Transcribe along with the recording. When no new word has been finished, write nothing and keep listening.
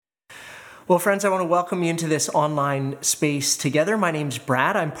Well, friends, I want to welcome you into this online space together. My name's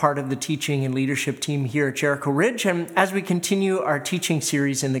Brad. I'm part of the teaching and leadership team here at Jericho Ridge. And as we continue our teaching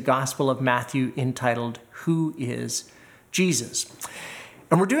series in the Gospel of Matthew entitled, Who is Jesus?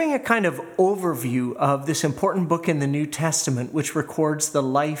 And we're doing a kind of overview of this important book in the New Testament, which records the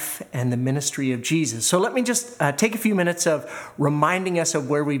life and the ministry of Jesus. So let me just take a few minutes of reminding us of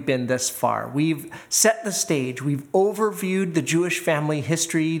where we've been thus far. We've set the stage. We've overviewed the Jewish family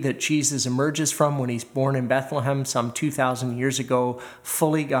history that Jesus emerges from when he's born in Bethlehem some 2,000 years ago,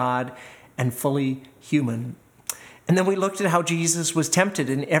 fully God and fully human. And then we looked at how Jesus was tempted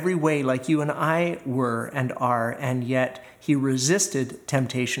in every way like you and I were and are, and yet he resisted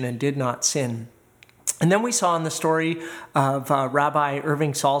temptation and did not sin. And then we saw in the story of Rabbi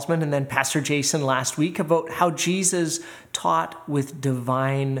Irving Salzman and then Pastor Jason last week about how Jesus taught with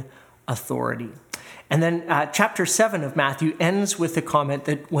divine authority. And then chapter 7 of Matthew ends with the comment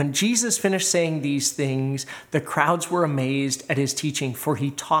that when Jesus finished saying these things, the crowds were amazed at his teaching, for he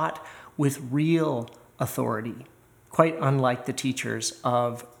taught with real authority, quite unlike the teachers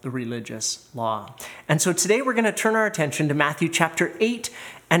of the religious law. And so today we're going to turn our attention to Matthew chapter 8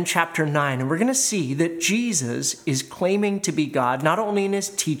 and chapter 9. And we're going to see that Jesus is claiming to be God, not only in his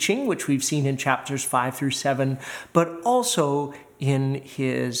teaching, which we've seen in chapters 5 through 7, but also in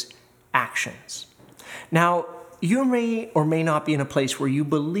his actions. Now, you may or may not be in a place where you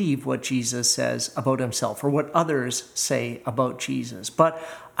believe what Jesus says about himself or what others say about Jesus. But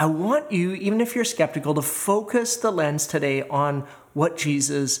I want you, even if you're skeptical, to focus the lens today on what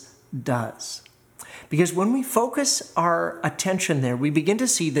Jesus does. Because when we focus our attention there, we begin to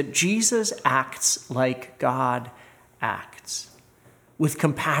see that Jesus acts like God acts, with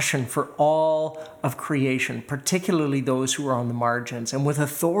compassion for all of creation, particularly those who are on the margins, and with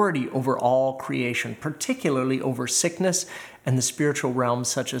authority over all creation, particularly over sickness and the spiritual realms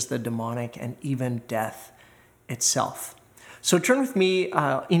such as the demonic and even death itself. So turn with me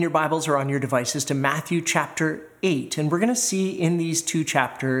in your Bibles or on your devices to Matthew chapter 8, and we're going to see in these two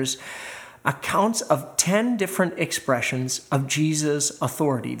chapters accounts of 10 different expressions of Jesus'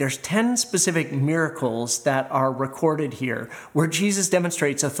 authority. There's 10 specific miracles that are recorded here where Jesus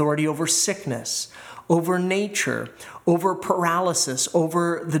demonstrates authority over sickness, over nature, over paralysis,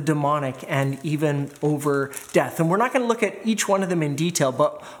 over the demonic, and even over death. And we're not going to look at each one of them in detail,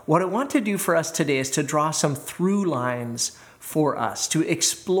 but what I want to do for us today is to draw some through lines for us, to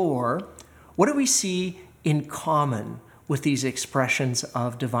explore what do we see in common with these expressions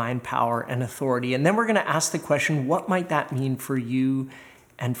of divine power and authority. And then we're going to ask the question, what might that mean for you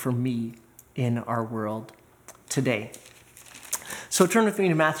and for me in our world today? So turn with me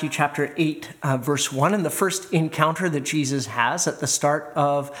to Matthew chapter 8, verse 1. And the first encounter that Jesus has at the start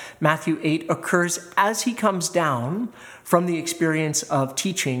of Matthew 8 occurs as he comes down from the experience of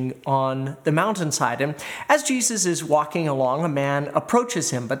teaching on the mountainside. And as Jesus is walking along, a man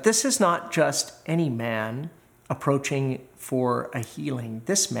approaches him. But this is not just any man approaching for a healing.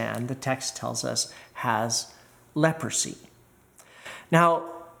 This man, the text tells us, has leprosy. Now,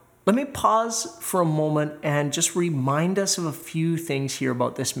 let me pause for a moment and just remind us of a few things here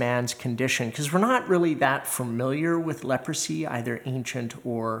about this man's condition, because we're not really that familiar with leprosy, either ancient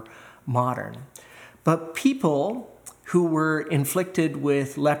or modern. But people who were inflicted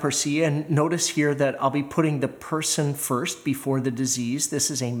with leprosy, and notice here that I'll be putting the person first before the disease. This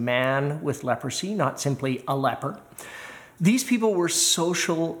is a man with leprosy, not simply a leper. These people were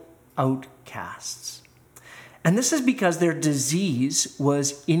social outcasts. And this is because their disease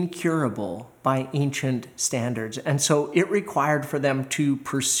was incurable by ancient standards. And so it required for them to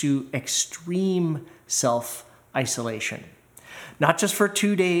pursue extreme self-isolation. Not just for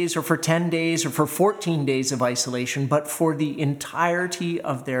 2 days or for 10 days or for 14 days of isolation, but for the entirety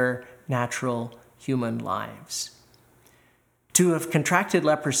of their natural human lives. To have contracted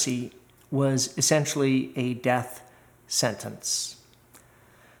leprosy was essentially a death sentence.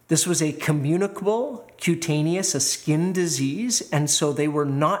 This was a communicable, cutaneous, a skin disease, and so they were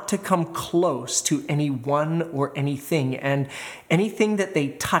not to come close to anyone or anything, and anything that they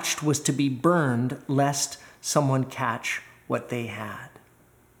touched was to be burned lest someone catch what they had.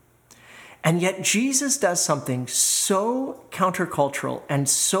 And yet Jesus does something so countercultural and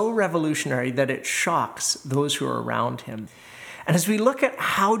so revolutionary that it shocks those who are around him. And as we look at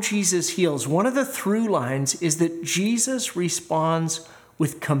how Jesus heals, one of the through lines is that Jesus responds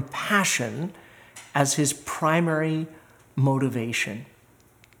with compassion as his primary motivation.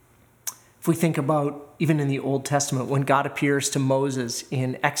 If we think about even in the Old Testament, when God appears to Moses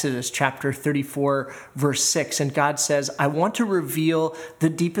in Exodus chapter 34, verse 6, and God says, I want to reveal the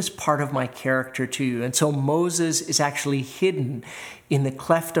deepest part of my character to you. And so Moses is actually hidden in the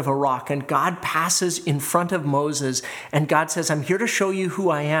cleft of a rock, and God passes in front of Moses, and God says, I'm here to show you who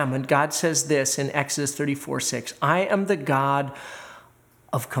I am. And God says this in Exodus 34, 6, I am the God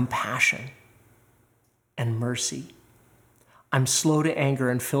of compassion and mercy. I'm slow to anger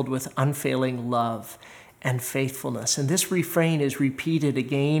and filled with unfailing love and faithfulness. And this refrain is repeated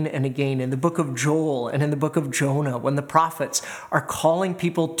again and again in the book of Joel and in the book of Jonah. When the prophets are calling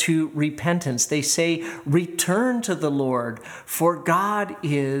people to repentance, they say, return to the Lord, for God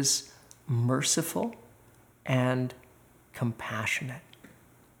is merciful and compassionate.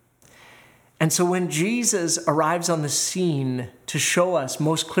 And so when Jesus arrives on the scene to show us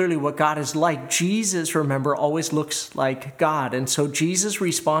most clearly what God is like, Jesus, remember, always looks like God. And so Jesus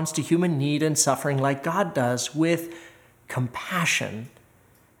responds to human need and suffering like God does, with compassion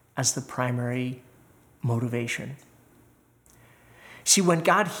as the primary motivation. See, when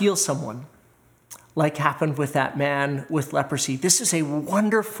God heals someone, like happened with that man with leprosy, this is a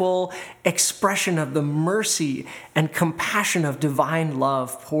wonderful expression of the mercy and compassion of divine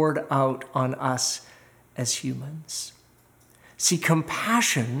love poured out on us as humans. See,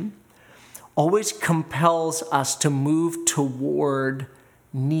 compassion always compels us to move toward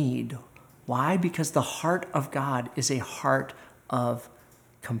need. Why? Because the heart of God is a heart of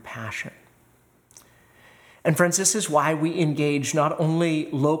compassion. And friends, this is why we engage not only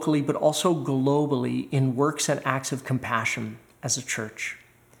locally, but also globally in works and acts of compassion as a church.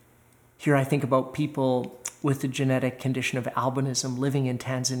 Here I think about people with the genetic condition of albinism living in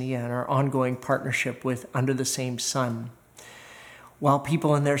Tanzania and our ongoing partnership with Under the Same Sun. While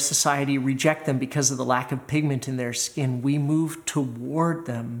people in their society reject them because of the lack of pigment in their skin, we move toward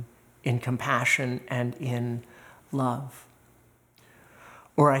them in compassion and in love.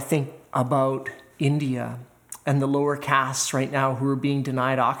 Or I think about India and the lower castes right now who are being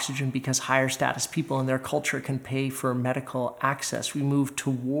denied oxygen because higher status people in their culture can pay for medical access. We move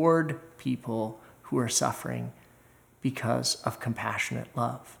toward people who are suffering because of compassionate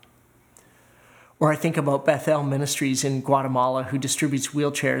love. Or I think about Bethel Ministries in Guatemala, who distributes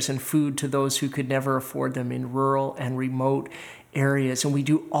wheelchairs and food to those who could never afford them in rural and remote areas. And we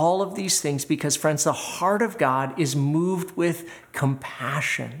do all of these things because, friends, the heart of God is moved with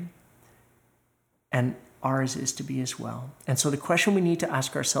compassion. And ours is to be as well. And so the question we need to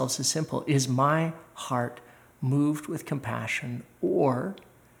ask ourselves is simple. Is my heart moved with compassion, or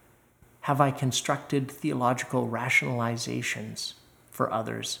have I constructed theological rationalizations for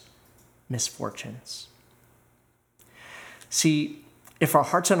others' misfortunes? See, if our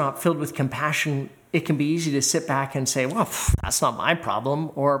hearts are not filled with compassion, it can be easy to sit back and say, well, that's not my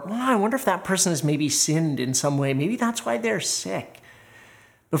problem. Or, well, I wonder if that person has maybe sinned in some way. Maybe that's why they're sick.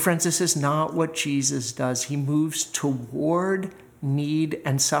 But friends, this is not what Jesus does. He moves toward need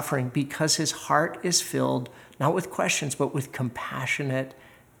and suffering because his heart is filled not with questions, but with compassionate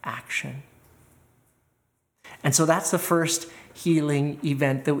action. And so that's the first healing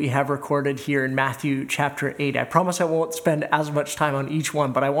event that we have recorded here in Matthew chapter 8. I promise I won't spend as much time on each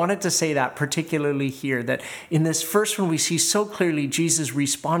one, but I wanted to say that particularly here, that in this first one, we see so clearly Jesus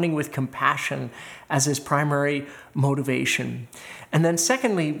responding with compassion as his primary motivation. And then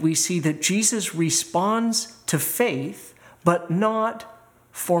secondly, we see that Jesus responds to faith, but not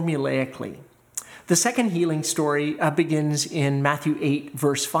formulaically. The second healing story begins in Matthew 8,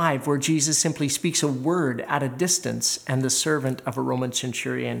 verse 5, where Jesus simply speaks a word at a distance, and the servant of a Roman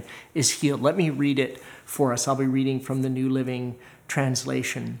centurion is healed. Let me read it for us. I'll be reading from the New Living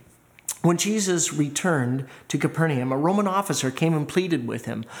Translation. When Jesus returned to Capernaum, a Roman officer came and pleaded with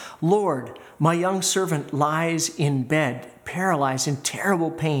him, "Lord, my young servant lies in bed, paralyzed in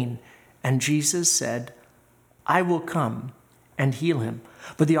terrible pain." And Jesus said, "I will come and heal him."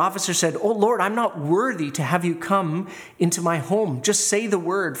 But the officer said, "Oh Lord, I'm not worthy to have you come into my home. Just say the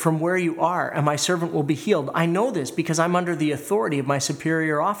word from where you are, and my servant will be healed. I know this because I'm under the authority of my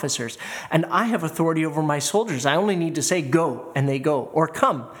superior officers, and I have authority over my soldiers. I only need to say, 'Go,' and they go, or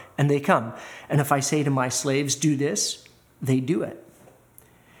 'Come,' and they come. And if I say to my slaves, 'Do this,' they do it."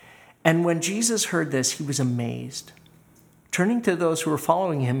 And when Jesus heard this, he was amazed. Turning to those who were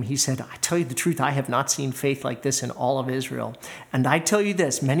following him, he said, "I tell you the truth, I have not seen faith like this in all of Israel. And I tell you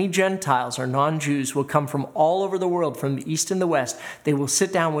this, many Gentiles or non-Jews will come from all over the world, from the east and the west. They will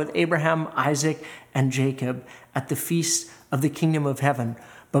sit down with Abraham, Isaac, and Jacob at the feast of the kingdom of heaven.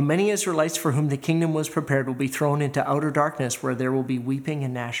 But many Israelites for whom the kingdom was prepared will be thrown into outer darkness, where there will be weeping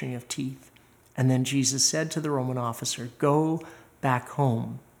and gnashing of teeth." And then Jesus said to the Roman officer, "Go back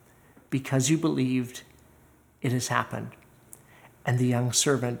home because you believed, it has happened." And the young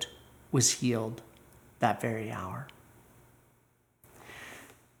servant was healed that very hour.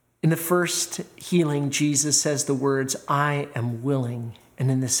 In the first healing, Jesus says the words, "I am willing." And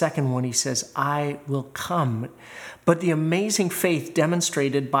in the second one, he says, "I will come." But the amazing faith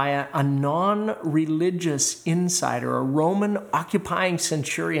demonstrated by a non-religious insider, a Roman occupying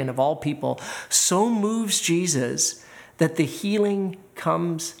centurion of all people, so moves Jesus that the healing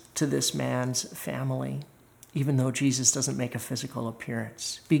comes to this man's family, even though Jesus doesn't make a physical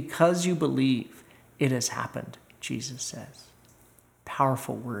appearance. "Because you believe, it has happened," Jesus says.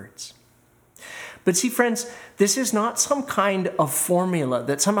 Powerful words. But see, friends, this is not some kind of formula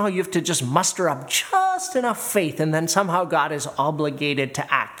that somehow you have to just muster up just enough faith and then somehow God is obligated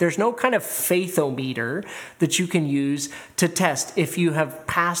to act. There's no kind of faithometer that you can use to test if you have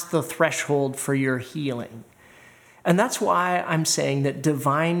passed the threshold for your healing. And that's why I'm saying that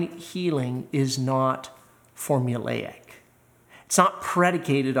divine healing is not formulaic. It's not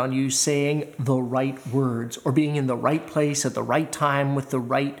predicated on you saying the right words or being in the right place at the right time with the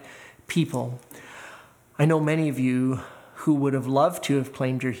right people. I know many of you who would have loved to have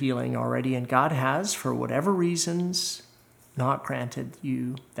claimed your healing already, and God has, for whatever reasons, not granted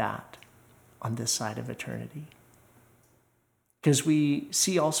you that on this side of eternity. Because we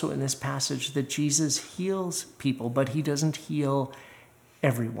see also in this passage that Jesus heals people, but he doesn't heal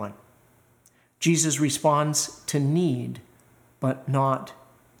everyone. Jesus responds to need, but not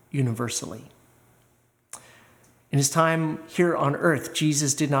universally. In his time here on earth,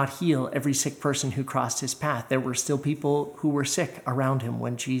 Jesus did not heal every sick person who crossed his path. There were still people who were sick around him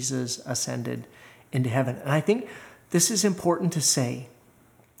when Jesus ascended into heaven. And I think this is important to say,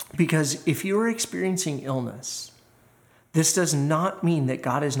 because if you are experiencing illness, this does not mean that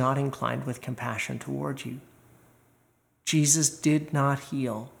God is not inclined with compassion toward you. Jesus did not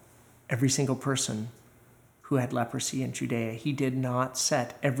heal every single person who had leprosy in Judea. He did not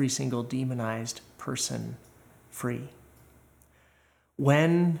set every single demonized person free.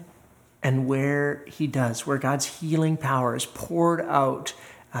 When and where he does, where God's healing power is poured out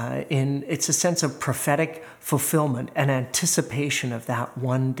it's a sense of prophetic fulfillment and anticipation of that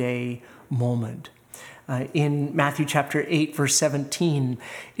one day moment. In Matthew chapter 8, verse 17,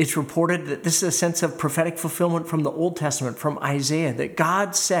 it's reported that this is a sense of prophetic fulfillment from the Old Testament, from Isaiah, that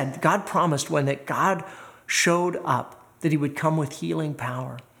God promised that God showed up, that he would come with healing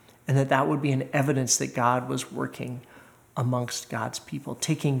power, and that would be an evidence that God was working amongst God's people,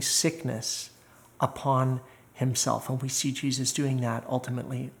 taking sickness upon himself. And we see Jesus doing that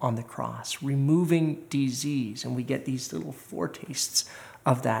ultimately on the cross, removing disease. And we get these little foretastes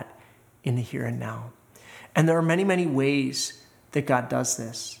of that in the here and now. And there are many, many ways that God does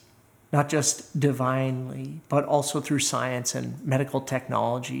this, not just divinely, but also through science and medical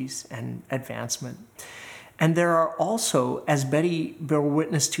technologies and advancement. And there are also, as Betty bore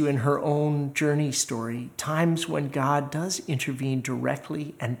witness to in her own journey story, times when God does intervene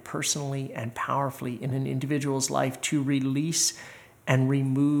directly and personally and powerfully in an individual's life to release and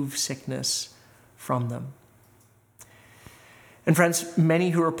remove sickness from them. And friends,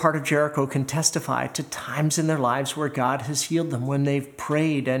 many who are part of Jericho can testify to times in their lives where God has healed them, when they've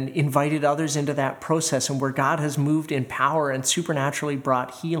prayed and invited others into that process, and where God has moved in power and supernaturally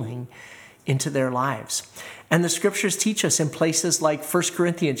brought healing into their lives. And the scriptures teach us in places like 1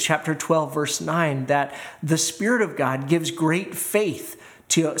 Corinthians chapter 12, verse 9, that the Spirit of God gives great faith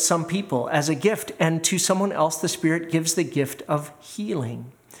to some people as a gift, and to someone else the Spirit gives the gift of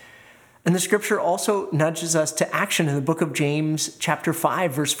healing. And the scripture also nudges us to action in the book of James chapter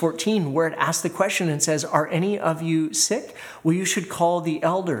 5, verse 14, where it asks the question and says, "Are any of you sick? Well, you should call the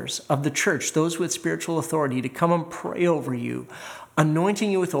elders of the church, those with spiritual authority, to come and pray over you, anointing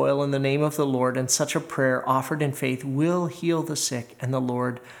you with oil in the name of the Lord, and such a prayer offered in faith will heal the sick, and the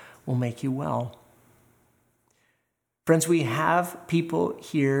Lord will make you well." Friends, we have people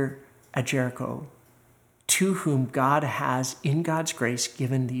here at Jericho to whom God has, in God's grace,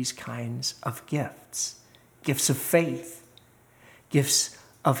 given these kinds of gifts of faith, gifts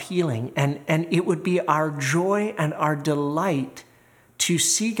of healing. And it would be our joy and our delight to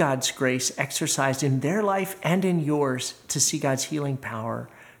see God's grace exercised in their life and in yours, to see God's healing power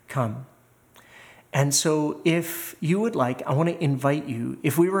come. And so if you would like, I want to invite you,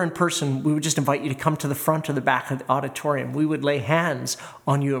 if we were in person, we would just invite you to come to the front or the back of the auditorium. We would lay hands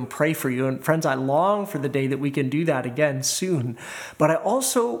on you and pray for you. And friends, I long for the day that we can do that again soon. But I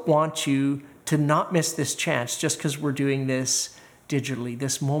also want you to not miss this chance, just because we're doing this digitally,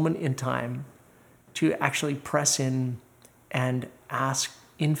 this moment in time, to actually press in and ask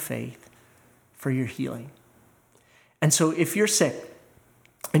in faith for your healing. And so if you're sick,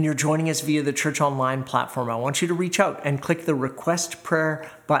 and you're joining us via the Church Online platform, I want you to reach out and click the Request Prayer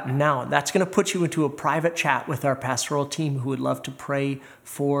button now. That's going to put you into a private chat with our pastoral team who would love to pray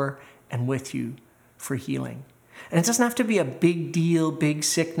for and with you for healing. And it doesn't have to be a big deal, big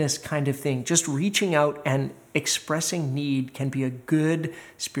sickness kind of thing. Just reaching out and expressing need can be a good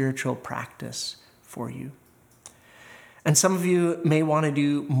spiritual practice for you. And some of you may want to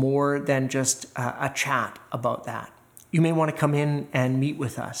do more than just a chat about that. You may want to come in and meet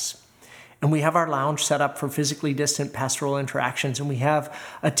with us. And we have our lounge set up for physically distant pastoral interactions, and we have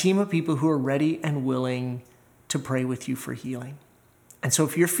a team of people who are ready and willing to pray with you for healing. And so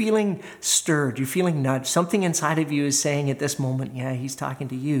if you're feeling stirred, you're feeling nudged, something inside of you is saying at this moment, yeah, he's talking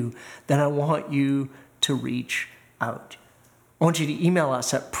to you, then I want you to reach out. I want you to email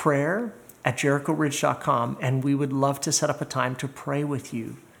us at prayer@jerichoridge.com, and we would love to set up a time to pray with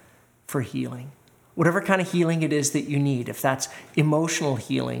you for healing. Whatever kind of healing it is that you need, if that's emotional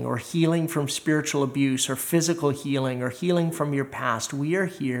healing or healing from spiritual abuse or physical healing or healing from your past, we are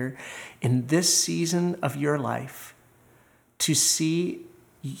here in this season of your life to see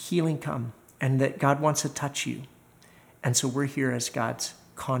healing come and that God wants to touch you. And so we're here as God's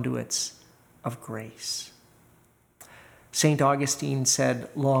conduits of grace. St. Augustine said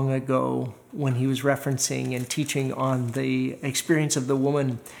long ago when he was referencing and teaching on the experience of the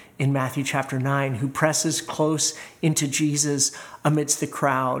woman in Matthew chapter 9 who presses close into Jesus amidst the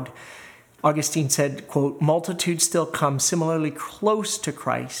crowd, Augustine said, quote, "Multitudes still come similarly close to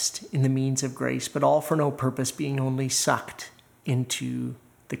Christ in the means of grace, but all for no purpose, being only sucked into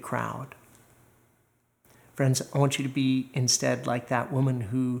the crowd." Friends, I want you to be instead like that woman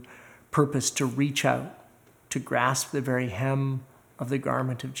who purposed to reach out, to grasp the very hem of the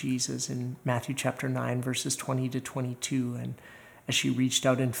garment of Jesus in Matthew chapter 9, verses 20 to 22. And as she reached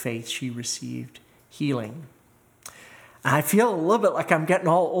out in faith, she received healing. I feel a little bit like I'm getting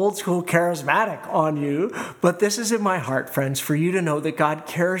all old school charismatic on you, but this is in my heart, friends, for you to know that God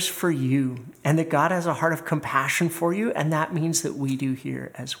cares for you and that God has a heart of compassion for you, and that means that we do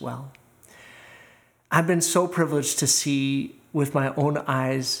here as well. I've been so privileged to see with my own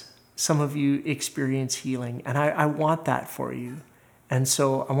eyes some of you experience healing, and I want that for you. And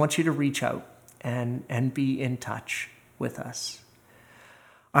so I want you to reach out and be in touch with us.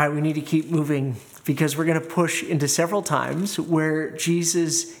 All right, we need to keep moving because we're going to push into several times where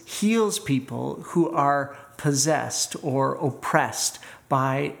Jesus heals people who are possessed or oppressed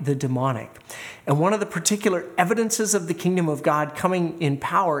by the demonic. And one of the particular evidences of the kingdom of God coming in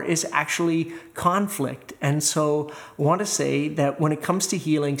power is actually conflict. And so I want to say that when it comes to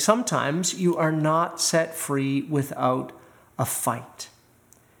healing, sometimes you are not set free without a fight.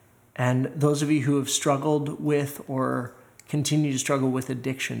 And those of you who have struggled with or continue to struggle with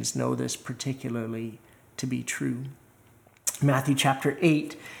addictions know this particularly to be true. Matthew chapter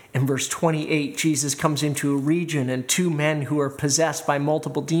 8 and verse 28, Jesus comes into a region and two men who are possessed by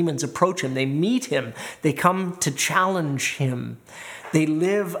multiple demons approach him. They meet him. They come to challenge him. They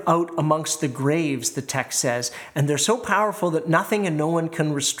live out amongst the graves, the text says, and they're so powerful that nothing and no one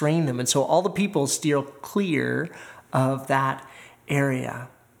can restrain them. And so all the people steer clear of that area.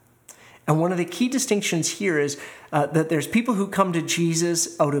 And one of the key distinctions here is that there's people who come to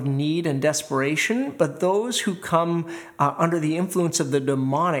Jesus out of need and desperation, but those who come under the influence of the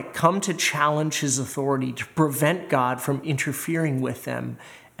demonic come to challenge his authority, to prevent God from interfering with them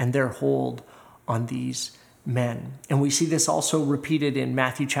and their hold on these men. And we see this also repeated in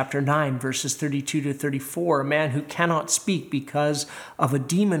Matthew chapter 9, verses 32 to 34, a man who cannot speak because of a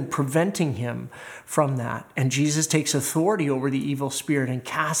demon preventing him from that. And Jesus takes authority over the evil spirit and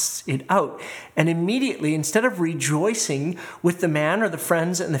casts it out. And immediately, instead of rejoicing with the man or the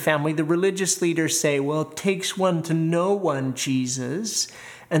friends and the family, the religious leaders say, well, it takes one to know one, Jesus.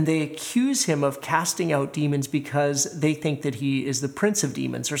 And they accuse him of casting out demons because they think that he is the prince of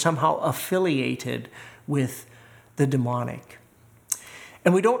demons or somehow affiliated with the demonic.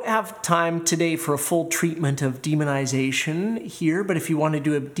 And we don't have time today for a full treatment of demonization here, but if you want to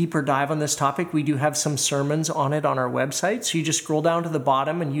do a deeper dive on this topic, we do have some sermons on it on our website. So you just scroll down to the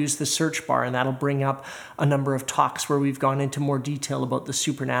bottom and use the search bar, and that'll bring up a number of talks where we've gone into more detail about the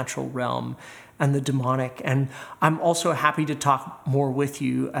supernatural realm and the demonic. And I'm also happy to talk more with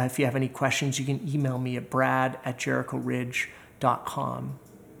you. If you have any questions, you can email me at brad@jerichoridge.com.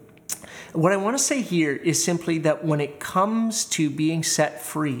 What I want to say here is simply that when it comes to being set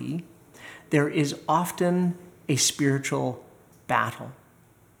free, there is often a spiritual battle.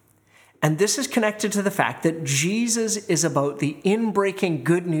 And this is connected to the fact that Jesus is about the inbreaking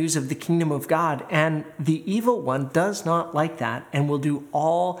good news of the kingdom of God, and the evil one does not like that and will do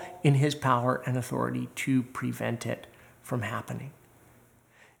all in his power and authority to prevent it from happening.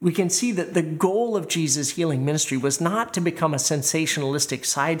 we can see that the goal of Jesus' healing ministry was not to become a sensationalistic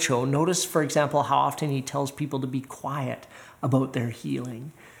sideshow. Notice, for example, how often he tells people to be quiet about their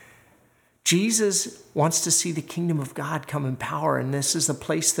healing. Jesus wants to see the kingdom of God come in power, and this is a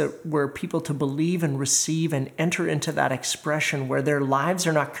place where people to believe and receive and enter into that expression where their lives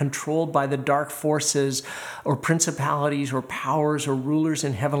are not controlled by the dark forces or principalities or powers or rulers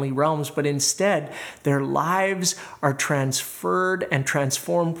in heavenly realms, but instead their lives are transferred and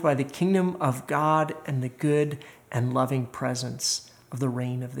transformed by the kingdom of God and the good and loving presence of the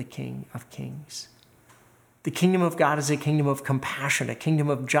reign of the King of Kings. The kingdom of God is a kingdom of compassion, a kingdom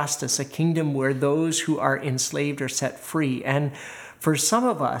of justice, a kingdom where those who are enslaved are set free. And for some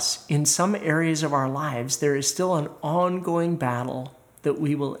of us, in some areas of our lives, there is still an ongoing battle that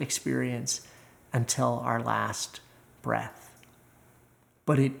we will experience until our last breath.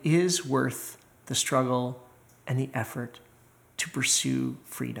 But it is worth the struggle and the effort to pursue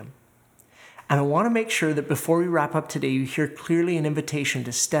freedom. And I want to make sure that before we wrap up today, you hear clearly an invitation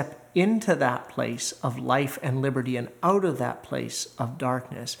to step into that place of life and liberty and out of that place of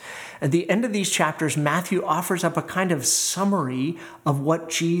darkness. At the end of these chapters, Matthew offers up a kind of summary of what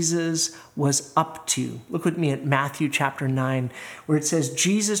Jesus was up to. Look with me at Matthew chapter 9, where it says,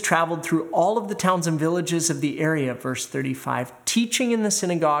 Jesus traveled through all of the towns and villages of the area, verse 35, teaching in the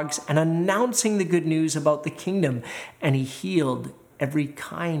synagogues and announcing the good news about the kingdom. And he healed every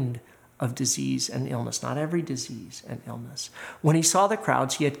kind of disease and illness, not every disease and illness. When he saw the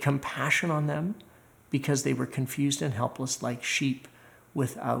crowds, he had compassion on them because they were confused and helpless like sheep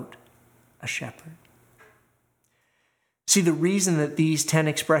without a shepherd. See, the reason that these 10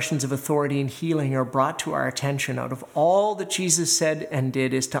 expressions of authority and healing are brought to our attention out of all that Jesus said and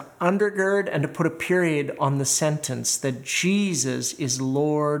did is to undergird and to put a period on the sentence that Jesus is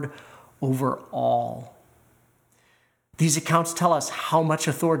Lord over all. These accounts tell us how much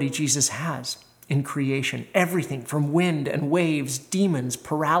authority Jesus has in creation. Everything from wind and waves, demons,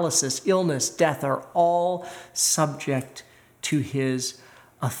 paralysis, illness, death are all subject to his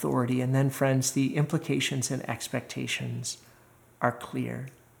authority. And then, friends, the implications and expectations are clear.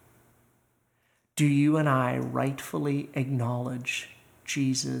 Do you and I rightfully acknowledge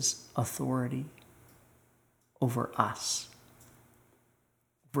Jesus' authority over us,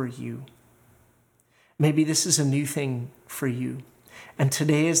 over you? Maybe this is a new thing for you. And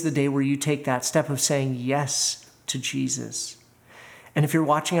today is the day where you take that step of saying yes to Jesus. And if you're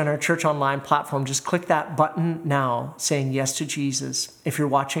watching on our Church Online platform, just click that button now saying yes to Jesus. If you're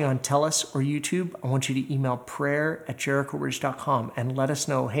watching on TELUS or YouTube, I want you to email prayer@jerichoridge.com and let us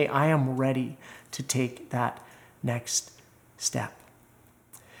know, hey, I am ready to take that next step.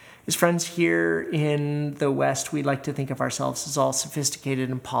 As friends, here in the West, we like to think of ourselves as all sophisticated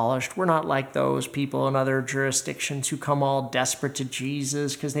and polished. We're not like those people in other jurisdictions who come all desperate to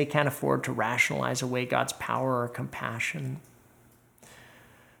Jesus because they can't afford to rationalize away God's power or compassion.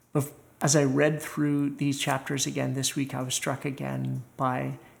 But as I read through these chapters again this week, I was struck again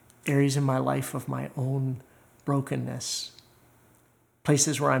by areas in my life of my own brokenness,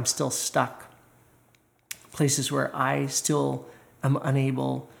 places where I'm still stuck, places where I still am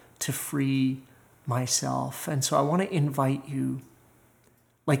unable to free myself. And so I want to invite you,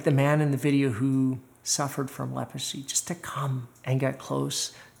 like the man in the video who suffered from leprosy, just to come and get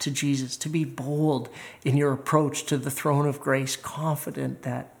close to Jesus, to be bold in your approach to the throne of grace, confident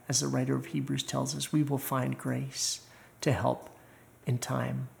that, as the writer of Hebrews tells us, we will find grace to help in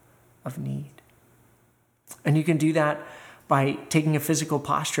time of need. And you can do that by taking a physical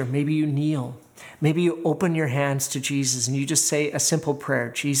posture. Maybe you kneel. Maybe you open your hands to Jesus and you just say a simple prayer.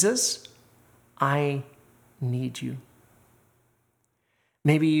 Jesus, I need you.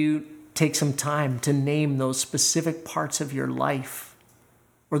 Maybe you take some time to name those specific parts of your life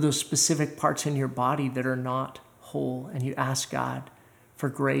or those specific parts in your body that are not whole, and you ask God for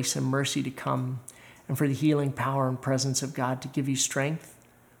grace and mercy to come and for the healing power and presence of God to give you strength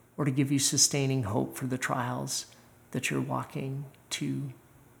or to give you sustaining hope for the trials that you're walking to.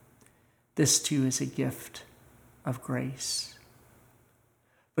 This too is a gift of grace.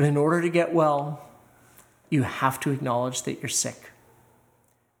 But in order to get well, you have to acknowledge that you're sick.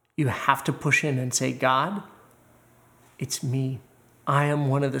 You have to push in and say, God, it's me. I am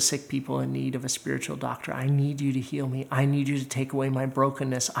one of the sick people in need of a spiritual doctor. I need you to heal me. I need you to take away my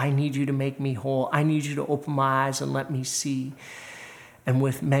brokenness. I need you to make me whole. I need you to open my eyes and let me see. And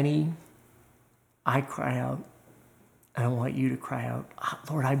with many, I cry out, and I want you to cry out,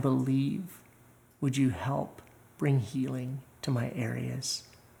 Lord, I believe. Would you help bring healing to my areas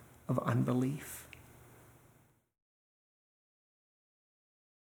of unbelief?